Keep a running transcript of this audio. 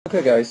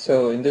Okay guys,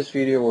 so in this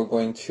video we're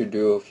going to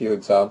do a few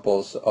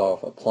examples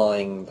of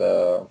applying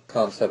the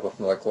concept of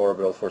molecular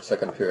orbital for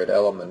second period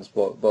elements,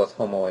 both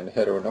homo and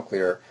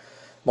heteronuclear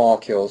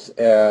molecules.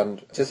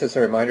 And just as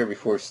a reminder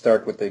before we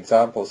start with the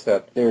examples,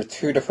 that there are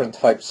two different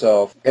types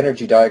of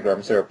energy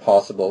diagrams that are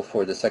possible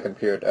for the second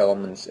period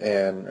elements.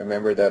 And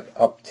remember that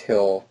up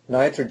till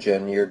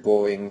nitrogen you're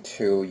going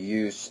to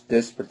use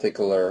this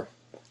particular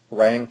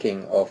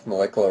ranking of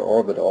molecular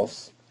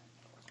orbitals,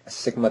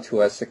 sigma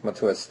 2s, sigma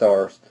 2s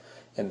stars,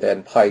 and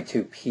then pi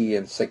 2p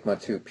and sigma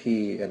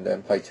 2p, and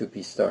then pi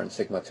 2p star and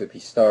sigma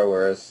 2p star.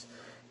 Whereas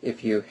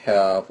if you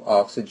have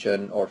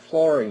oxygen or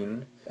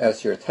fluorine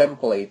as your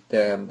template,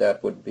 then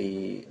that would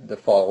be the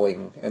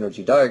following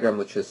energy diagram,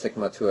 which is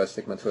sigma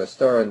 2s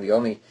star, and the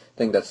only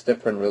thing that's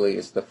different really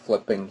is the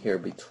flipping here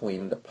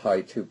between the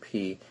pi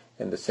 2p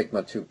and the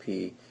sigma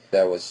 2p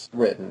that was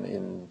written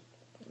in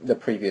the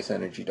previous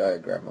energy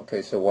diagram.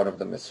 Okay, so one of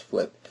them is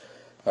flipped.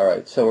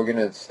 Alright, so we're going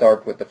to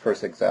start with the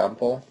first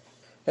example.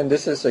 And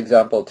this is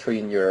example 3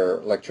 in your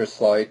lecture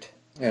slide,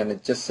 and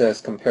it just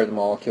says compare the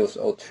molecules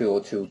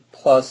O2, O2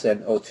 plus,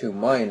 and O2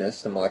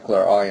 minus, the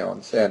molecular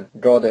ions, and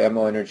draw the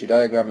MO energy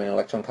diagram and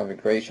electron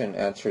configuration.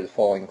 Answer the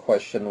following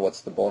question: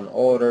 what's the bond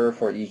order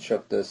for each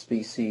of the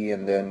species,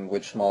 and then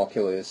which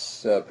molecule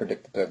is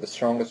predicted to have the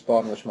strongest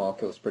bond, which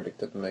molecule is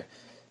predicted to make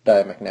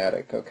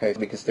diamagnetic. Okay,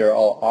 because they're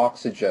all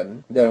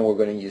oxygen, then we're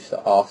going to use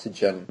the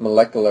oxygen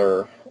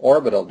molecular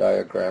orbital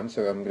diagram.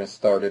 So I'm going to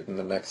start it in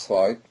the next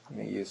slide. I'm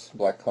going to use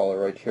black color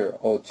right here,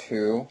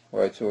 O2,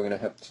 right? So we're going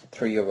to have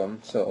 3 of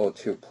them. So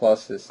O2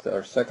 plus is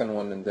our second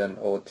one, and then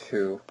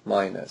O2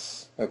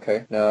 minus.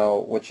 Okay, now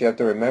what you have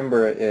to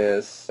remember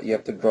is you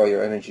have to draw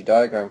your energy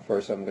diagram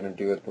first. I'm going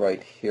to do it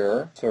right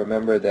here. So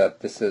remember that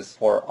this is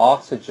for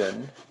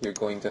oxygen. You're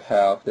going to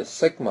have the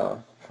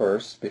sigma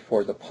first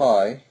before the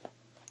pi,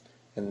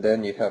 and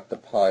then you have the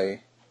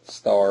pi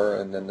star,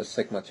 and then the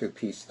sigma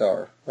 2p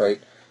star,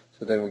 right?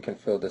 So then we can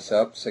fill this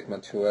up: sigma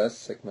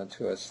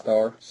 2s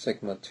star,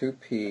 sigma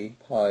 2p,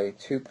 pi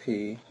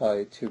 2p,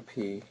 pi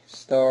 2p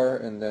star,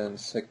 and then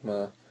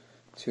sigma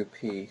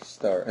 2p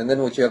star. And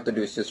then what you have to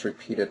do is just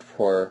repeat it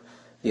for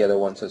the other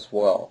ones as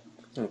well.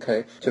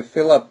 Okay, to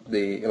fill up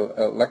the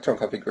electron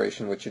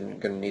configuration, what you're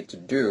going to need to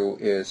do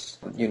is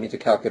you need to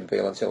calculate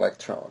valence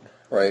electron,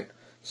 right?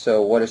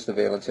 So what is the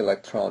valence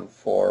electron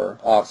for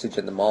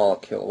oxygen, the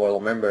molecule? Well,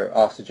 remember,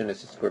 oxygen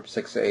is group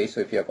 6a,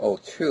 so if you have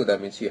O2,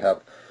 that means you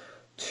have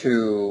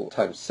 2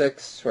 times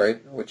 6,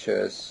 right, which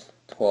is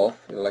 12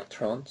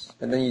 electrons.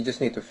 And then you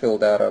just need to fill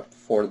that up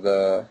for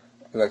the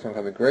electron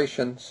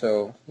configuration.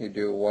 So you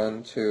do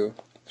 1, 2,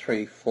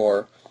 3,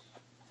 4,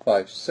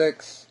 5,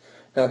 6.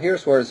 Now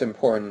here's where it's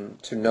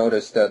important to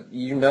notice that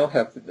you now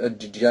have a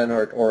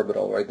degenerate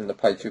orbital, right, in the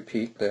pi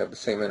 2p. They have the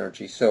same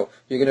energy. So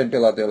you're going to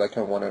deal out the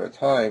electron one at a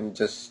time,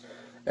 just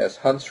as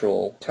Hund's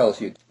rule tells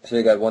you. So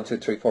you got 1, 2,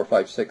 3, 4,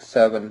 5, 6,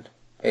 7,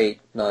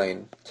 8,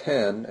 9,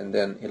 10, and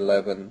then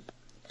 11,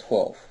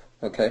 12.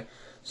 Okay?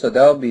 So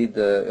that'll be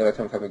the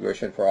electron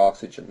configuration for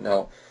oxygen.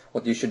 Now,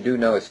 what you should do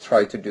now is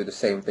try to do the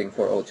same thing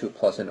for O2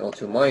 plus and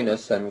O2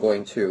 minus. I'm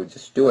going to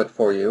just do it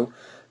for you,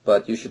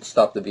 but you should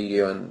stop the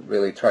video and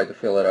really try to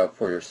fill it up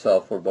for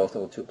yourself for both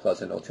O2 plus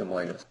and O2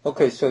 minus.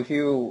 Okay, so if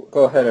you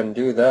go ahead and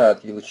do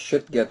that, you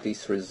should get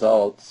these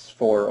results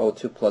for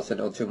O2 plus and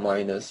O2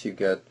 minus. You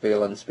get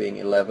valence being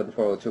 11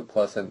 for O2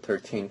 plus and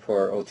 13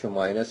 for O2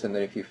 minus, and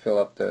then if you fill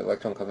up the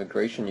electron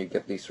configuration, you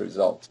get these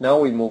results. Now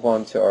we move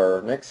on to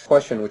our next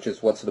question, which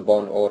is what's the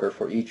bond order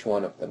for each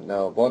one of them.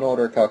 Now, bond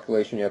order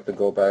calculation, you have to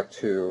go back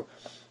to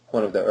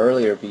one of the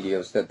earlier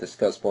videos that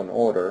discuss bond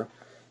order.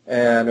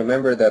 And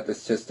remember that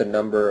it's just the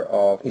number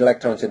of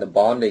electrons in the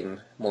bonding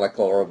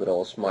molecular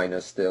orbitals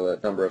minus the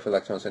number of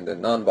electrons in the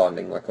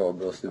non-bonding molecular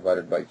orbitals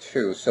divided by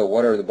 2. So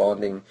what are the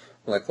bonding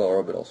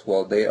molecular orbitals?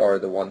 Well, they are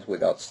the ones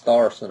without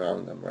stars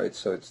around them, right?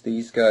 So it's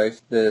these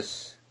guys,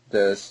 this,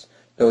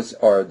 those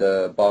are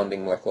the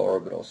bonding molecular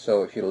orbitals.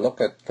 So if you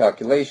look at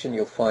calculation,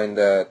 you'll find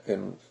that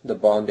in the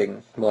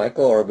bonding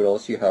molecular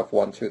orbitals, you have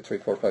 1, 2, 3,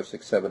 4, 5,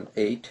 6, 7,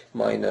 8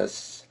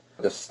 minus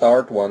the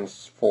starred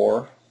ones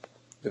 4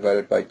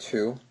 divided by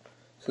 2.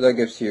 So that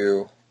gives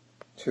you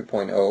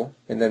 2.0.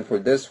 And then for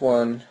this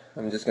one,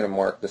 I'm just going to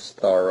mark the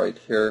star right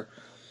here.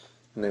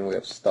 And then we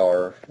have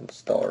star and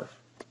star.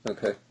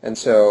 Okay. And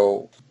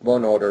so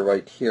bond order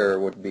right here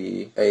would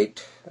be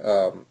 8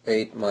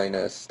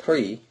 minus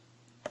 3,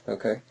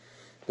 okay,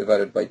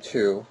 divided by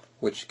 2,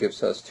 which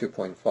gives us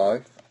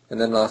 2.5.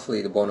 And then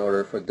lastly, the bond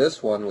order for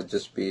this one would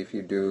just be, if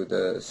you do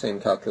the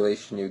same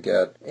calculation, you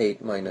get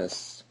 8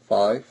 minus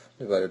 5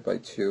 divided by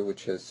 2,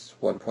 which is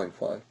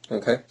 1.5.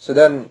 Okay, so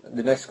then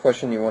the next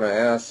question you want to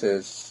ask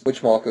is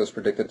which molecule is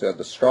predicted to have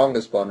the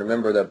strongest bond.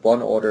 Remember that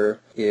bond order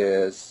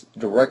is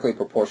directly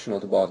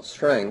proportional to bond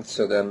strength,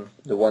 so then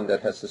the one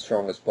that has the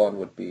strongest bond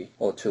would be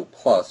O2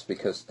 plus,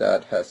 because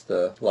that has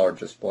the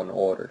largest bond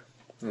order.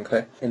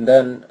 Okay, and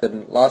then the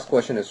last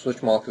question is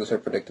which molecules are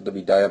predicted to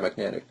be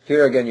diamagnetic.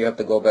 Here again you have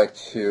to go back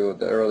to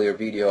the earlier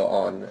video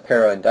on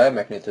para and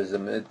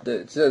diamagnetism.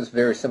 It's a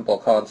very simple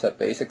concept.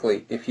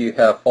 Basically, if you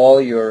have all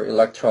your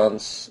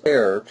electrons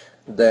paired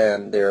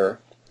then they're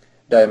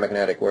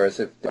diamagnetic, whereas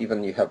if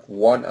even you have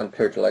one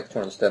unpaired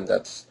electrons, then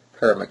that's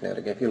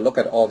paramagnetic. If you look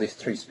at all these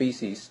three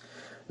species,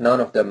 none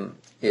of them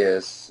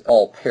is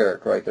all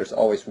paired, right? There's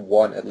always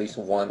one, at least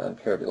one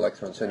unpaired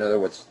electron. So in other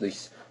words,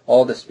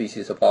 all the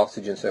species of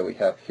oxygens that we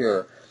have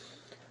here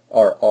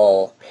are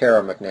all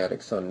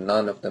paramagnetic, so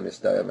none of them is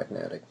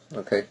diamagnetic.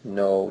 Okay,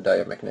 no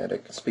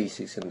diamagnetic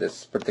species in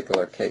this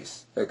particular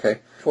case. Okay,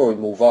 before we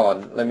move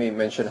on, let me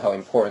mention how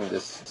important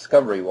this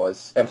discovery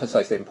was,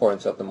 emphasize the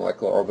importance of the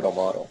molecular orbital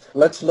model.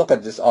 Let's look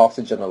at this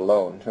oxygen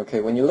alone.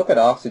 Okay, when you look at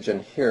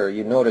oxygen here,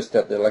 you notice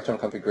that the electron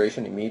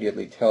configuration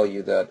immediately tell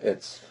you that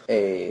it's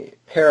a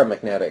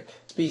paramagnetic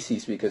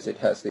species because it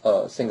has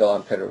the single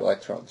unpaired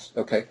electrons.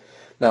 Okay,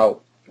 now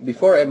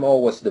before MO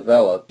was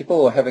developed,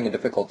 people were having a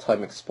difficult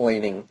time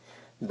explaining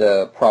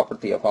the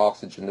property of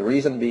oxygen. The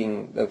reason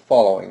being the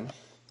following.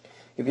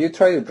 If you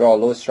try to draw a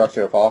Lewis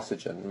structure of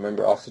oxygen,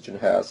 remember oxygen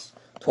has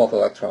 12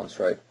 electrons,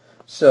 right?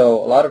 So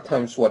a lot of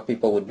times what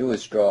people would do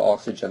is draw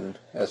oxygen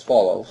as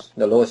follows.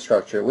 The Lewis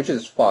structure, which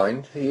is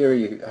fine. Here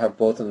you have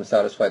both of them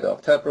satisfy the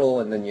octet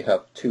rule, and then you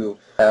have two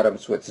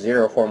atoms with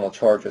zero formal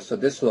charges. So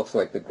this looks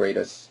like the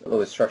greatest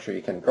Lewis structure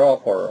you can draw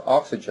for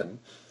oxygen.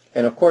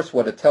 And of course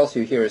what it tells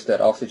you here is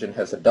that oxygen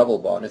has a double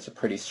bond. It's a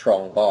pretty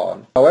strong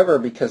bond. However,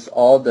 because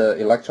all the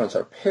electrons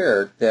are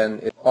paired,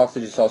 then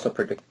oxygen is also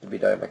predicted to be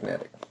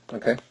diamagnetic.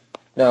 Okay?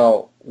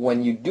 Now,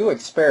 when you do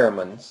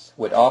experiments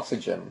with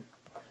oxygen,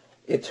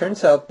 it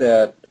turns out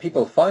that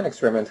people find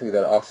experimentally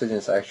that oxygen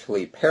is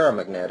actually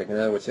paramagnetic. In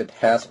other words, it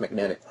has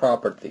magnetic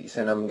properties.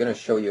 And I'm going to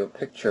show you a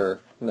picture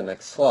in the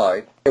next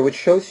slide, which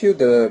shows you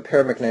the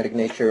paramagnetic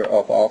nature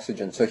of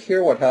oxygen. So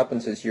here what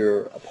happens is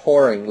you're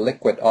pouring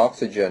liquid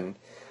oxygen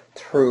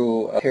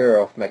through a pair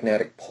of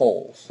magnetic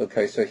poles.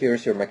 Okay, so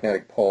here's your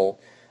magnetic pole,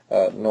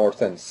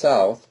 north and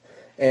south.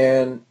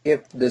 And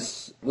if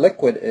this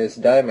liquid is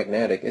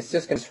diamagnetic, it's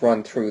just going to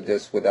run through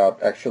this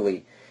without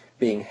actually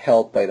being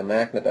held by the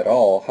magnet at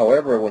all.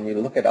 However, when you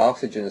look at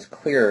oxygen, it's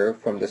clear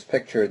from this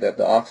picture that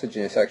the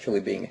oxygen is actually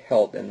being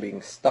held and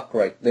being stuck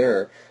right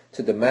there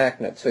to the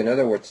magnet. So in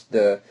other words,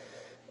 the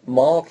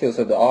molecules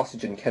of the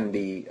oxygen can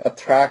be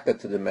attracted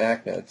to the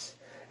magnets,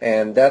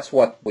 and that's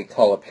what we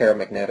call a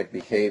paramagnetic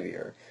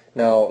behavior.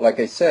 Now, like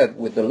I said,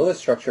 with the Lewis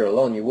structure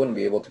alone, you wouldn't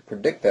be able to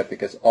predict that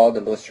because all the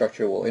Lewis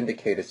structure will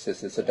indicate is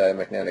just it's a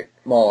diamagnetic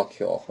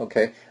molecule.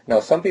 Okay. Now,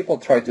 some people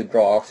try to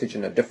draw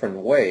oxygen a different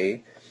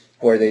way,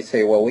 where they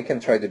say, well, we can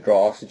try to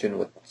draw oxygen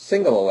with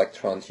single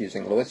electrons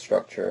using Lewis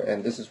structure,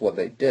 and this is what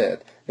they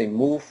did. They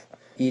move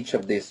each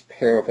of these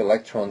pair of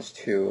electrons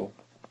to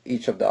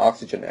each of the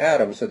oxygen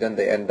atoms, so then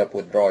they end up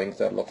with drawings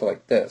that look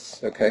like this.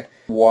 Okay.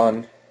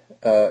 One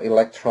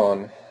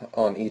electron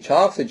on each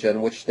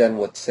oxygen, which then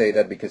would say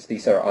that because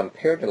these are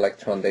unpaired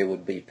electrons, they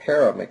would be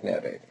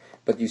paramagnetic.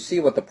 But you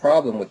see what the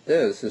problem with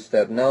this is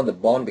that now the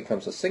bond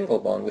becomes a single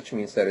bond, which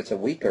means that it's a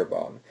weaker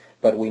bond.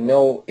 But we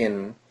know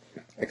in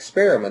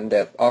experiment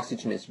that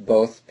oxygen is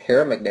both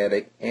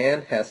paramagnetic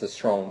and has a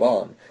strong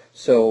bond.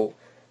 So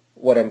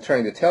what I'm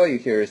trying to tell you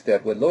here is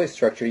that with Lewis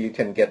structure you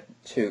can get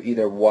to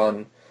either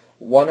one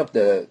of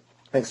the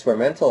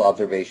experimental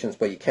observations,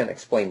 but you can't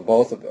explain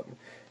both of them.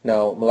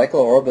 Now,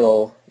 molecular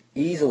orbital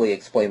easily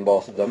explain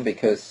both of them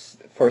because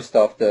first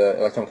off, the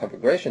electron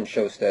configuration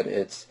shows that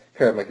it's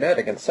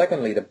paramagnetic, and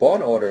secondly, the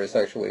bond order is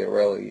actually a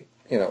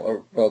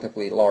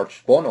relatively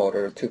large bond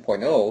order,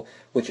 2.0,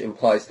 which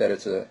implies that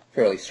it's a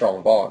fairly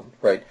strong bond,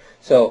 right?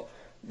 So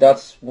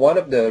that's one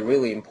of the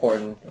really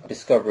important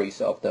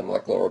discoveries of the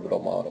molecular orbital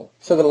model.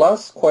 So the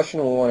last question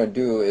we want to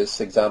do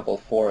is example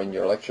 4 in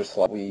your lecture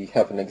slide. We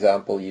have an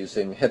example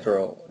using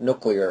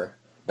heteronuclear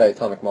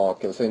diatomic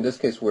molecules. So in this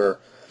case, we're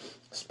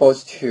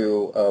supposed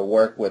to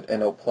work with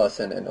NO plus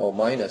and NO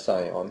minus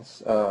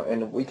ions,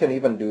 and we can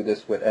even do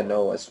this with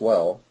NO as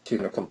well to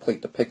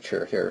complete the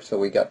picture here. So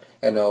we got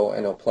NO,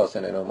 NO plus,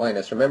 and NO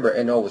minus.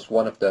 Remember, NO was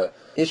one of the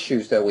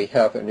issues that we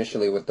have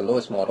initially with the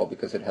Lewis model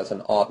because it has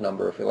an odd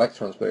number of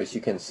electrons, but as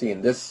you can see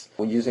in this,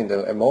 using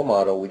the MO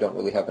model, we don't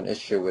really have an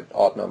issue with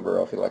odd number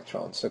of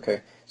electrons.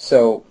 Okay,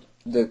 so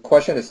the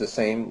question is the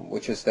same,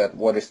 which is that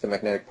what is the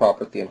magnetic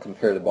property and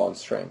compare the bond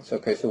strengths.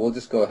 Okay, so we'll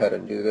just go ahead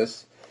and do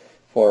this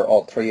for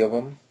all three of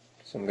them.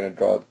 So I'm going to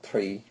draw the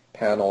three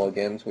panel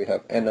again. So we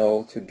have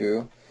NO to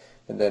do,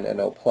 and then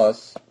NO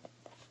plus,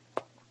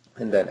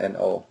 and then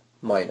NO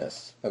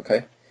minus.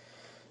 Okay.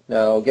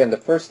 Now again, the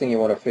first thing you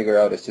want to figure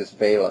out is just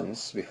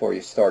valence before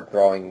you start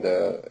drawing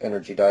the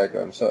energy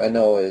diagram. So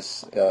NO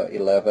is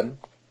 11,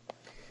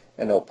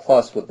 NO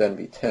plus would then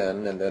be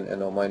 10, and then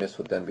NO minus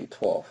would then be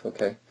 12.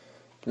 Okay.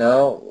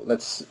 Now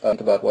let's think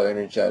about what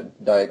energy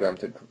diagram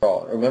to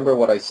draw. Remember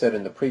what I said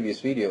in the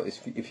previous video is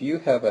if you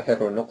have a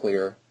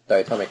heteronuclear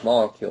diatomic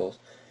molecules,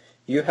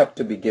 you have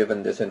to be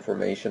given this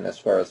information as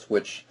far as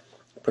which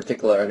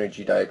particular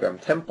energy diagram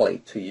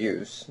template to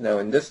use. Now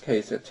in this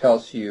case it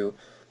tells you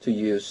to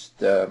use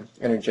the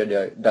energy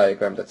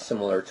diagram that's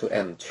similar to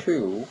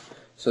N2,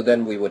 so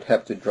then we would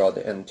have to draw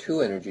the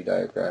N2 energy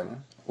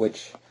diagram,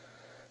 which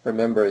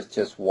remember is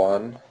just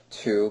 1,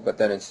 2, but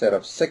then instead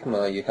of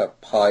sigma you have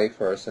pi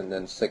first and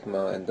then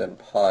sigma and then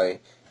pi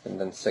and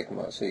then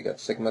sigma. So you got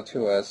sigma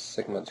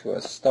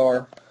 2s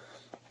star,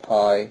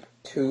 pi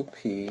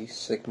 2p,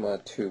 sigma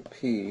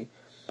 2p,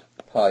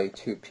 pi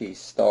 2p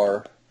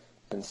star,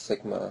 and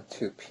sigma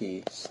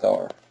 2p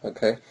star.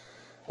 Okay.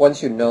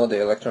 Once you know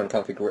the electron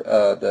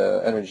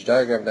the energy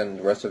diagram, then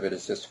the rest of it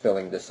is just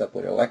filling this up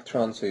with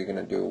electrons. So you're going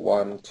to do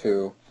 1,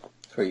 2,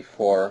 3,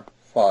 4,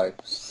 5,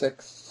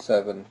 6,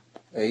 7,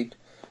 8,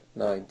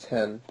 9,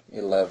 10,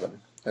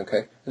 11. Okay,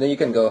 and then you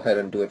can go ahead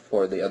and do it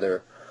for the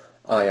other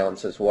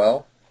ions as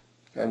well.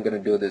 I'm going to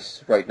do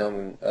this right now,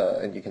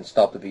 and you can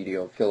stop the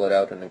video, fill it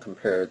out, and then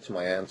compare it to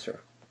my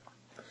answer.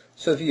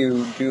 So if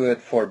you do it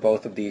for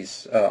both of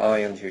these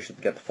ions, you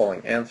should get the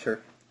following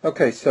answer.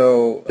 Okay,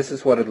 so this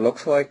is what it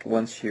looks like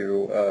once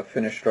you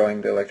finish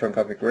drawing the electron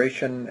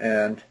configuration,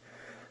 and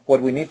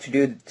what we need to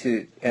do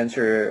to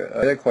answer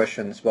other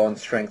questions, bond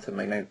strength and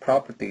magnetic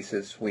properties,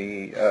 is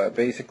we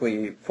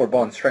basically, for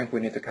bond strength, we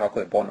need to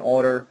calculate bond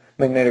order.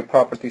 Magnetic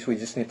properties, we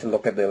just need to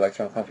look at the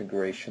electron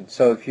configuration.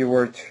 So if you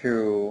were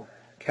to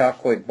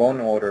calculate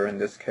bond order in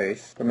this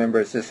case, remember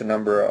it's just a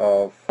number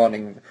of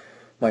bonding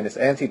minus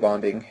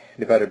antibonding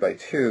divided by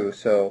 2.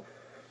 So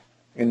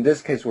in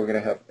this case, we're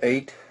going to have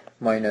 8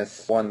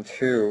 minus 1,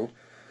 2,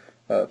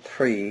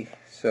 3.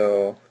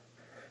 So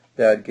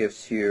that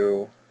gives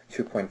you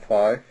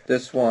 2.5.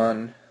 This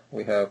one,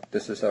 we have,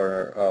 this is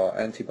our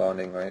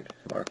antibonding, right?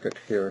 Mark it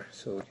here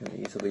so we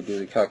can easily do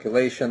the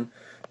calculation.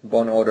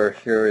 Bond order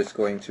here is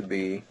going to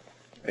be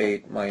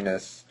 8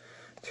 minus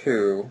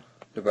 2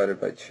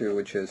 divided by 2,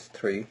 which is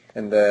 3.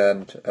 And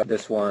then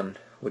this one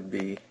would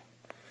be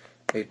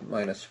 8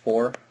 minus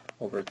 4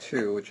 over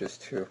 2, which is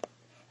 2.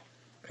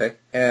 Okay,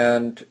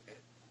 and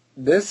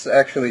this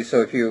actually,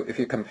 so if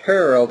you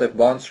compare relative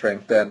bond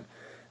strength, then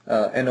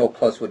NO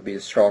plus would be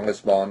the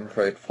strongest bond,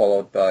 right,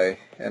 followed by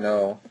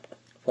NO,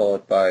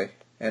 followed by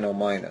NO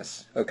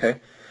minus. Okay,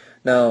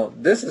 now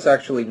this is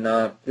actually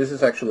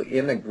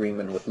in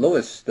agreement with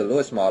Lewis, the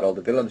Lewis model,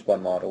 the valence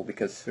bond model,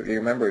 because you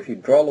remember, if you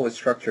draw Lewis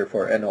structure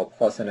for NO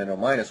plus and NO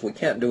minus, we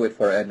can't do it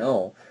for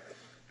NO,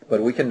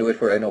 but we can do it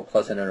for NO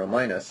plus and NO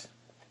minus.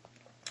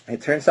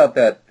 It turns out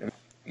that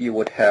you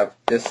would have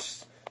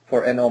this,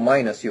 for NO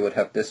minus you would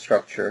have this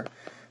structure,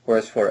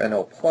 whereas for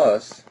NO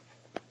plus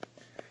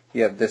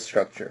you have this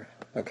structure.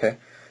 Okay,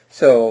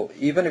 so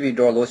even if you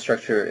draw a Lewis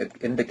structure, it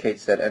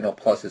indicates that NO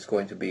plus is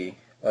going to be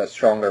a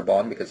stronger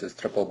bond because it's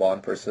triple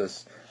bond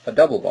versus a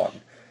double bond.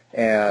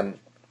 And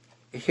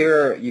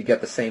here you get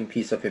the same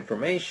piece of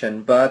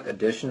information, but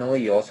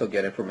additionally you also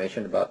get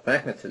information about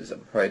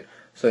magnetism, right?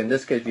 So in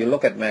this case, if you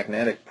look at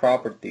magnetic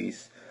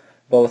properties,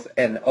 both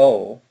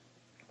NO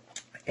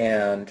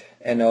and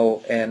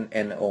NO and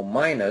NO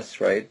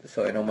minus, right?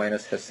 So NO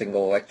minus has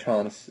single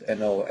electrons,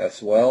 NO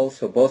as well,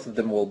 so both of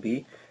them will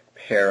be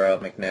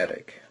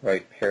paramagnetic,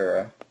 right?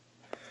 Para.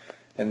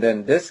 And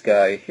then this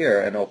guy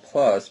here, NO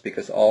plus,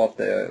 because all of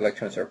the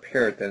electrons are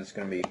paired, then it's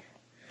going to be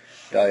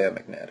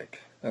diamagnetic.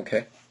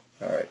 Okay?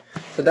 Alright.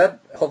 So that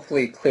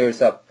hopefully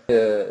clears up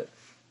the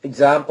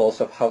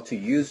examples of how to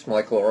use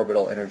molecular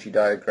orbital energy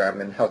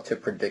diagram and how to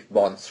predict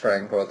bond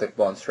strength, relative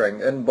bond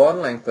strength, and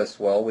bond length as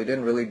well. We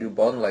didn't really do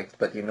bond length,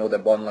 but you know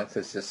that bond length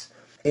is just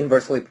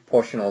inversely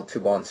proportional to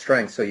bond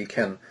strength, so you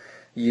can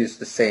use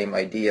the same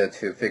idea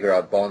to figure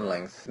out bond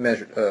length,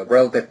 measure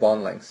relative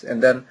bond lengths.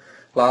 And then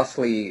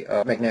lastly,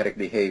 magnetic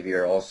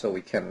behavior also,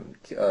 we can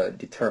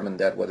determine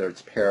that whether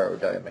it's para or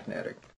diamagnetic.